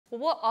Well,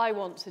 what I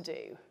want to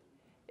do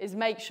is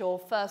make sure,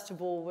 first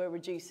of all, we're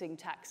reducing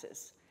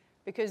taxes,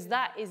 because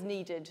that is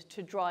needed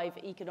to drive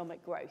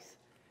economic growth.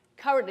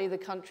 Currently, the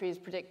country is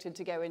predicted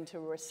to go into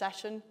a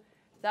recession.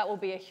 That will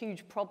be a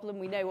huge problem.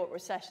 We know what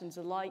recessions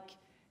are like.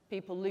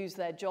 People lose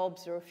their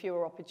jobs, there are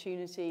fewer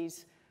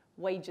opportunities,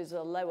 wages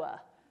are lower,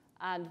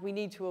 and we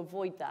need to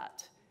avoid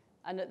that.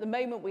 And at the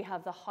moment, we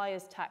have the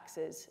highest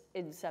taxes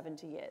in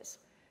 70 years.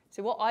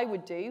 So what I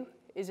would do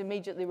is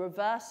immediately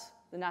reverse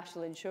the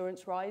national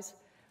insurance rise.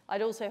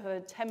 I'd also have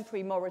a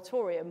temporary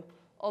moratorium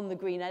on the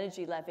green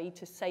energy levy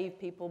to save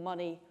people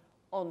money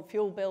on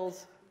fuel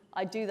bills.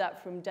 I'd do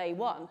that from day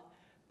one.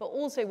 But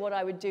also what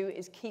I would do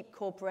is keep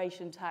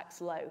corporation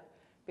tax low,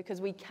 because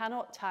we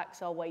cannot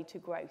tax our way to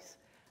growth.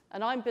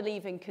 And I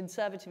believe in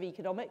conservative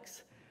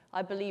economics.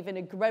 I believe in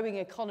a growing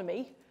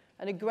economy,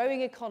 and a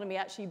growing economy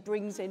actually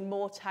brings in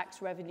more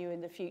tax revenue in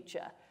the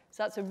future.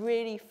 So that's a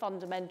really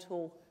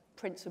fundamental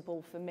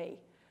principle for me.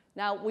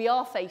 Now, we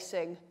are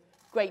facing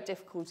great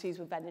difficulties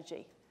with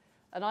energy,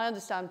 and I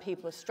understand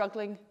people are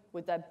struggling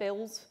with their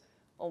bills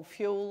on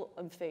fuel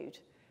and food.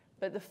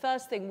 But the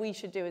first thing we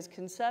should do as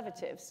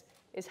Conservatives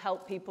is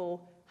help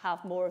people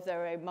have more of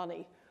their own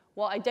money.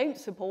 What I don't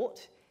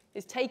support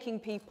is taking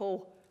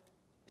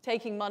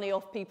money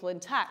off people in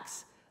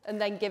tax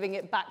and then giving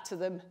it back to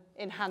them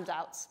in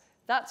handouts.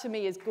 That, to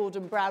me, is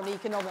Gordon Brown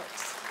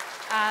economics.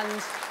 And,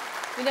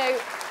 you know,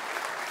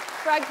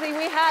 frankly,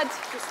 we had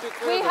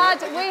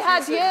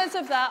years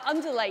of that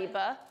under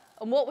Labour,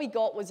 and what we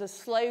got was a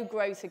slow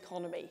growth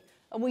economy.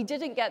 And we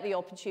didn't get the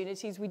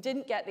opportunities, we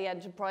didn't get the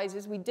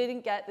enterprises, we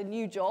didn't get the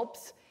new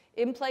jobs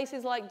in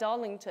places like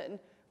Darlington,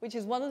 which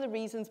is one of the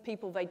reasons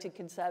people voted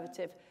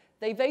Conservative.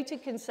 They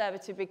voted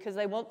Conservative because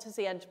they want to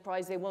see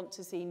enterprise, they want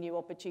to see new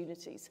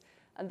opportunities.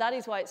 And that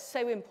is why it's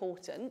so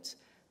important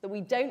that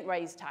we don't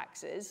raise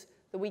taxes,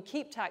 that we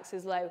keep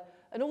taxes low,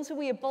 and also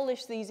we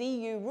abolish these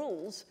EU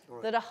rules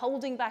that are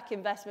holding back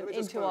investment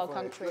into our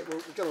country.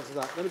 We'll get on to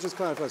that. Let me just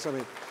clarify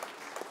something.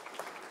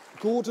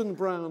 Gordon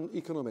Brown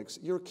economics.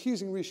 You're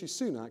accusing Rishi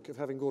Sunak of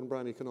having Gordon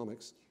Brown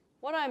economics.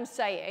 What I'm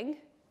saying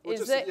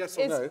is that... Yes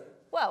or no?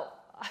 Well,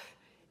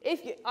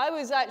 I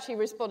was actually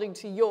responding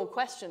to your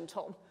question,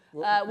 Tom.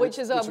 Which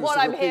is what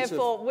I'm here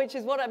for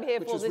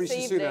this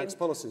Rishi evening. Sunak's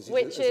policies,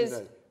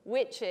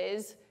 which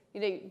is,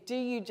 you know, do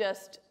you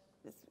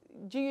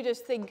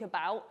just think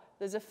about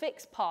there's a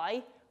fixed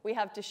pie, we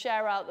have to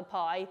share out the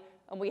pie,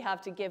 and we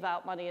have to give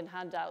out money in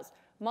handouts.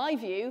 My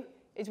view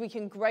is we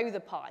can grow the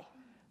pie.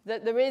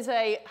 That there is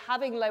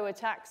having lower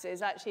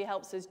taxes actually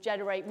helps us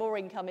generate more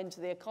income into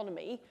the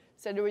economy,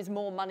 so there is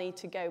more money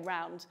to go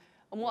round.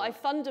 And what I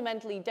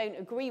fundamentally don't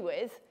agree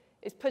with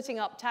is putting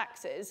up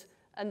taxes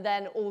and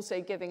then also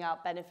giving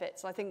out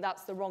benefits. I think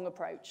that's the wrong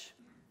approach.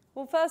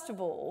 Well, first of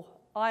all,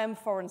 I am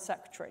Foreign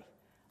Secretary,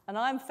 and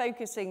I'm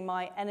focusing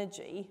my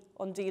energy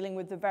on dealing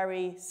with the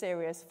very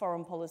serious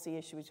foreign policy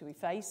issues we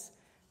face,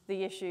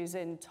 the issues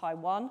in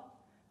Taiwan,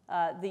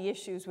 the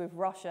issues with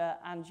Russia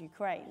and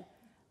Ukraine.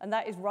 And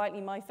that is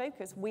rightly my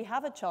focus. We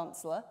have a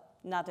Chancellor,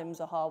 Nadhim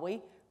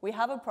Zahawi, we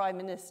have a Prime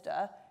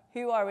Minister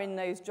who are in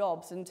those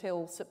jobs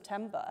until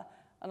September,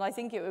 and I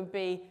think it would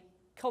be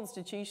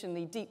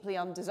constitutionally deeply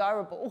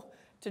undesirable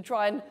to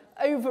try and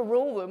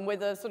overrule them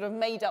with a sort of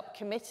made-up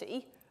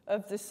committee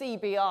of the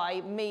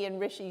CBI, me and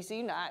Rishi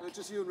Sunak.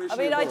 Just you and Rishi. I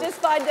mean, I just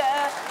find it,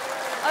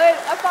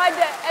 I find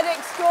it an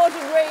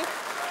extraordinary,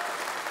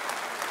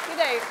 you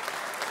know,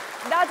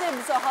 Nadhim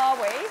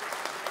Zahawi,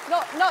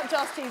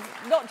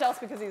 not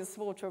just because he's a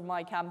supporter of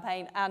my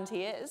campaign, and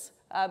he is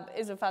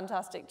a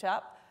fantastic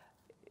chap.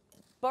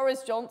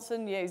 Boris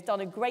Johnson, you know, he's done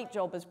a great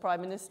job as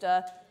Prime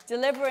Minister,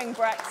 delivering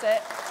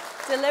Brexit,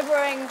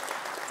 delivering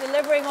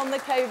on the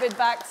COVID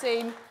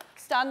vaccine,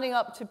 standing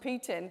up to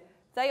Putin.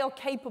 They are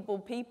capable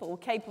people,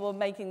 capable of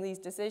making these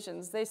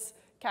decisions. This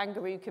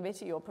kangaroo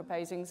committee you're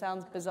proposing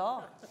sounds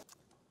bizarre.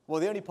 Well,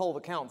 the only poll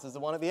that counts is the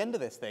one at the end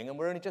of this thing, and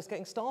we're only just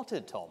getting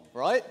started, Tom,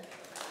 right?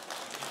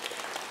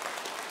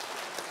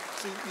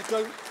 So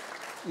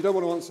you don't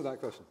want to answer that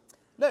question?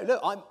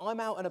 No, I'm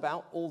out and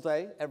about all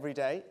day, every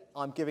day.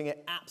 I'm giving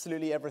it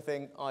absolutely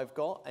everything I've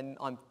got, and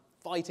I'm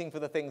fighting for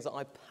the things that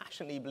I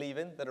passionately believe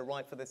in that are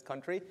right for this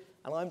country,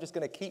 and I'm just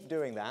going to keep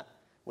doing that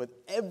with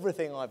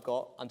everything I've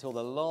got until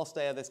the last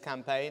day of this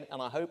campaign,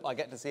 and I hope I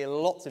get to see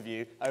lots of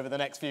you over the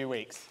next few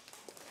weeks.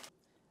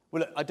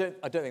 Well, look, I don't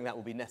think that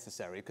will be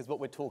necessary, because what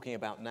we're talking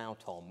about now,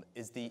 Tom,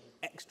 is the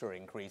extra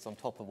increase on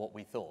top of what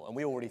we thought. And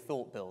we already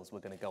thought bills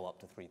were going to go up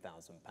to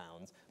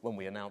 £3,000 when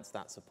we announced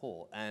that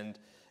support. And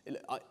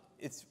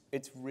it's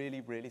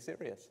really, really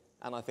serious.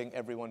 And I think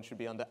everyone should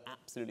be under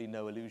absolutely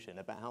no illusion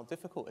about how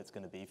difficult it's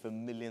going to be for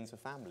millions of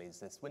families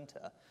this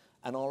winter.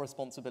 And our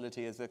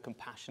responsibility as a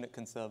compassionate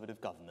Conservative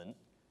government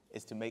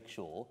is to make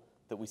sure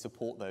that we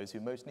support those who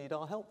most need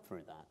our help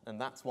through that.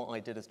 And that's what I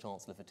did as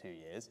Chancellor for 2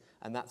 years,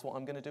 and that's what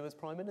I'm going to do as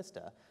Prime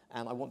Minister.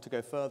 And I want to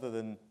go further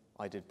than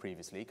I did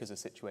previously, because the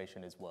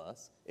situation is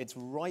worse. It's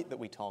right that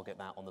we target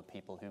that on the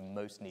people who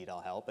most need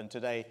our help, and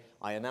today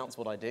I announced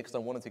what I did because I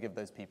wanted to give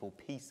those people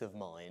peace of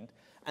mind.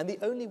 And the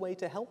only way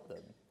to help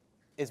them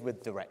is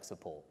with direct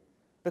support.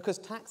 Because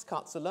tax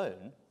cuts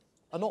alone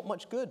are not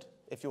much good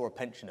if you're a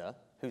pensioner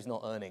who's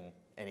not earning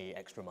any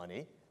extra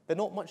money. They're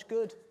not much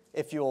good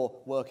if you're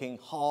working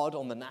hard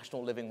on the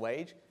national living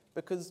wage,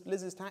 because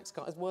Liz's tax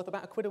cut is worth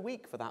about £1 a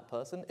week for that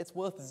person. It's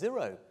worth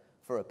 £0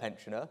 for a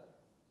pensioner.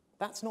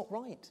 That's not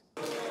right.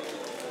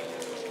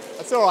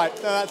 That's all right.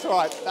 No, that's all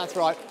right. That's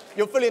right.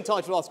 You're fully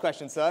entitled to ask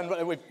questions, sir.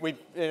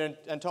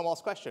 And Tom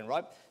asked a question,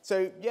 right?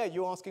 So, yeah,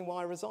 you're asking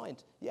why I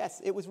resigned.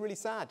 Yes, it was really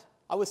sad.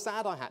 I was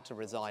sad I had to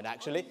resign,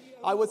 actually.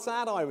 I was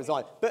sad I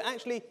resigned. But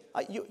actually,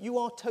 you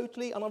are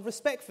totally, and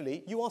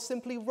respectfully, you are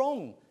simply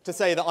wrong to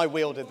say that I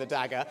wielded the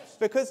dagger.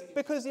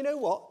 Because you know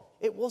what?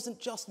 It wasn't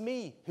just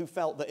me who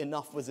felt that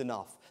enough was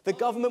enough. The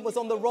government was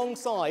on the wrong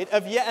side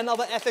of yet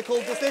another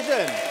ethical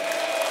decision.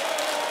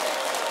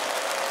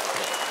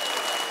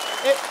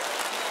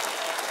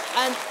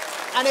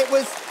 And it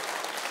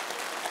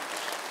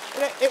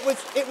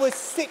was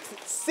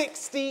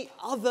 60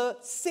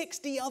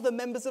 other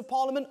members of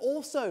Parliament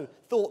also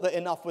thought that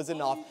enough was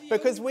enough,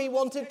 because we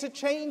wanted to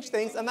change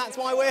things, and that's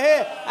why we're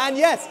here. And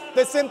yes,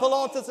 the simple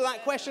answer to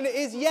that question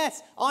is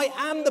yes, I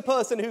am the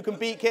person who can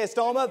beat Keir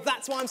Starmer.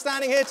 That's why I'm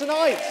standing here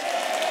tonight.